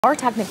Are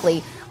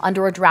technically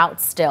under a drought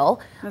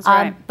still. That's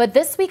right. But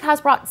this week has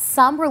brought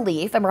some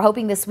relief, and we're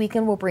hoping this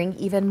weekend will bring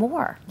even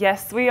more.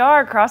 Yes, we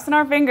are crossing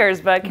our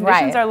fingers, but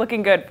conditions are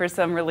looking good for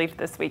some relief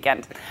this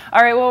weekend.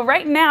 All right, well,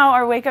 right now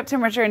our wake up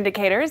temperature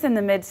indicators in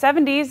the mid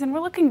 70s, and we're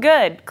looking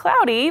good.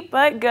 Cloudy,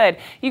 but good.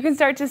 You can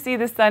start to see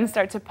the sun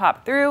start to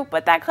pop through,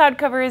 but that cloud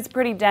cover is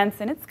pretty dense,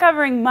 and it's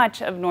covering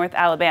much of North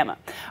Alabama.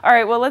 All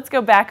right, well, let's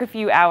go back a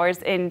few hours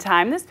in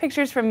time. This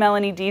picture is from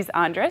Melanie Dees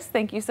Andres.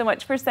 Thank you so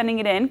much for sending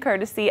it in,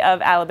 courtesy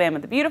of Alabama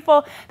the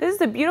Beautiful. This is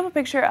a beautiful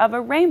picture of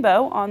a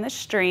rainbow on the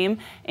stream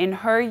in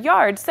her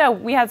yard. So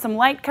we had some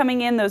light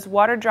coming in. Those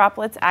water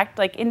droplets act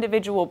like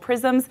individual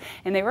prisms,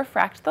 and they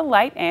refract the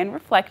light and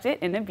reflect it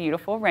in a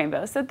beautiful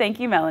rainbow. So thank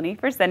you, Melanie,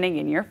 for sending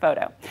in your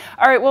photo.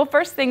 All right, well,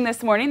 first thing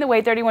this morning, the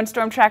Wave 31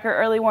 Storm Tracker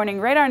Early Warning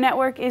Radar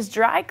Network is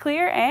dry,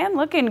 clear, and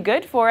looking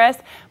good for us,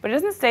 but it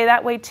doesn't stay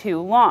that way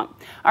too long.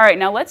 All right,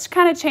 now let's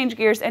kind of change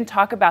gears and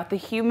talk about the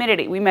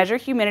humidity. We measure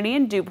humidity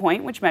in dew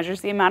point, which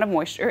measures the amount of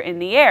moisture in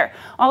the air.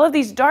 All of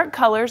these dark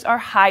colors are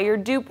higher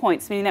dew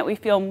points, meaning that we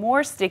feel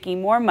more sticky,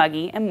 more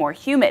muggy, and more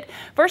humid.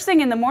 First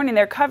thing in the morning,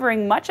 they're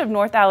covering much of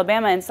North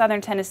Alabama and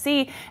southern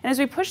Tennessee, and as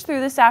we push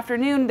through this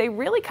afternoon, they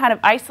really kind of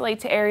isolate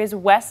to areas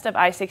west of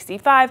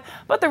I-65,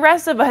 but the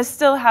rest of us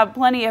still have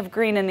plenty of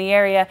green in the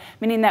area,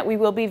 meaning that we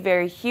will be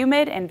very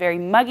humid and very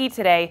muggy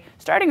today,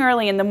 starting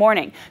early in the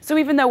morning. So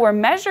even though we're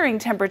measuring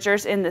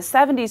temperatures in the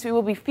 70s, we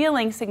will be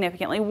feeling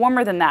significantly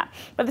warmer than that.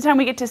 By the time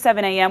we get to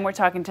 7 a.m., we're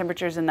talking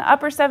temperatures in the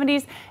upper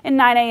 70s, and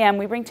 9 a.m.,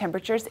 we bring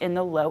temperatures in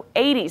the low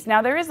 80s.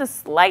 Now, there is a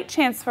slight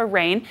chance for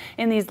rain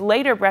in these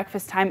later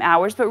breakfast time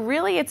hours, but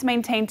really it's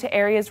maintained to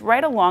areas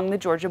right along the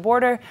Georgia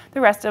border. The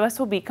rest of us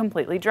will be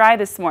completely dry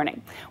this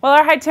morning. Well,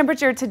 our high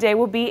temperature today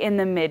will be in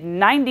the mid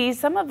 90s.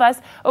 Some of us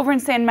over in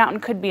Sand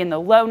Mountain could be in the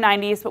low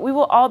 90s, but we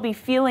will all be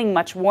feeling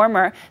much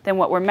warmer than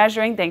what we're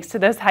measuring thanks to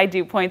those high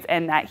dew points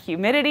and that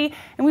humidity,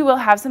 and we will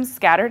have some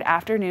scattered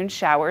afternoon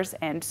showers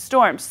and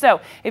storms. So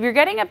if you're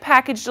getting a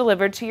package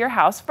delivered to your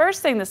house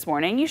first thing this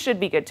morning, you should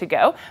be good to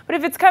go. But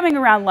if it's coming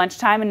around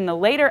lunchtime and in the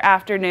later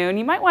afternoon,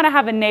 you might want to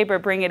have a neighbor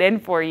bring it in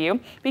for you,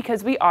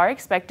 because we are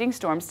expecting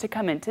storms to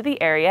come into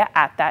the area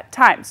at that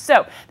time.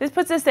 So this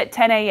puts us at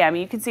 10 a.m.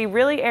 You can see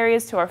really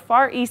areas to our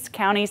far east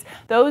counties.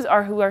 Those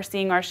are who are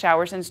seeing our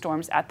showers and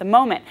storms at the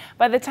moment.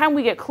 By the time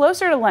we get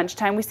closer to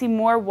lunchtime, we see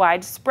more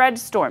widespread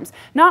storms.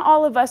 Not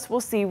all of us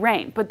will see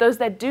rain, but those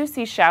that do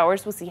see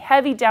showers will see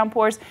heavy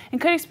downpours and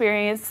could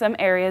experience some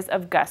areas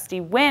of gusty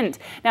wind.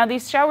 Now,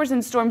 these showers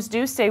and storms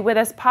do stay with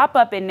us, pop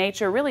up in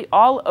nature really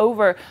all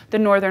over the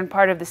northern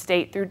part of the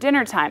state through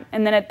dinner time.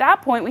 And then at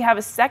that point, we have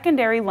a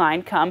secondary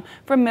line come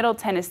from Middle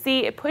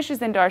Tennessee. It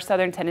pushes into our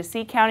southern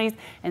Tennessee counties,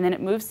 and then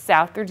it moves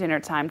south through dinner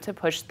time to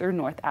push through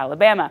North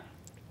Alabama.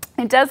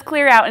 It does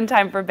clear out in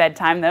time for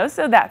bedtime, though,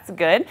 so that's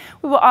good.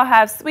 We will all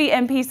have sweet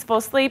and peaceful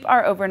sleep.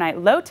 Our overnight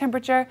low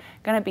temperature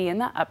going to be in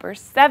the upper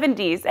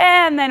 70s,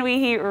 and then we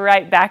heat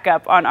right back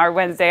up on our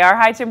Wednesday. Our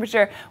high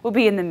temperature will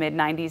be in the mid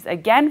 90s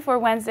again for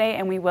Wednesday,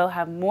 and we will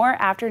have more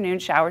afternoon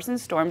showers and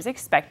storms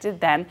expected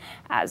then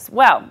as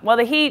well. Well,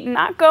 the heat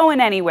not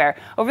going anywhere.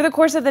 Over the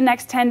course of the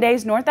next 10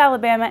 days, North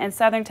Alabama and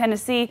southern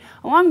Tennessee,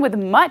 along with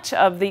much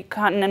of the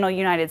continental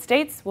United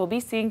States, will be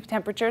seeing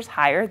temperatures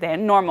higher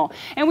than normal,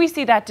 and we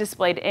see that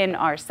displayed in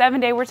our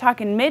 7-day. We're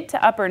talking mid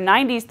to upper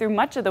 90s through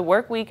much of the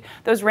work week.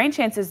 Those rain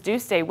chances do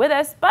stay with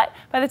us, but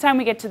by the time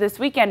we get to this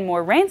weekend,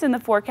 more rains in the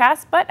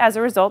forecast, but as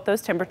a result,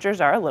 those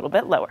temperatures are a little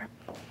bit lower.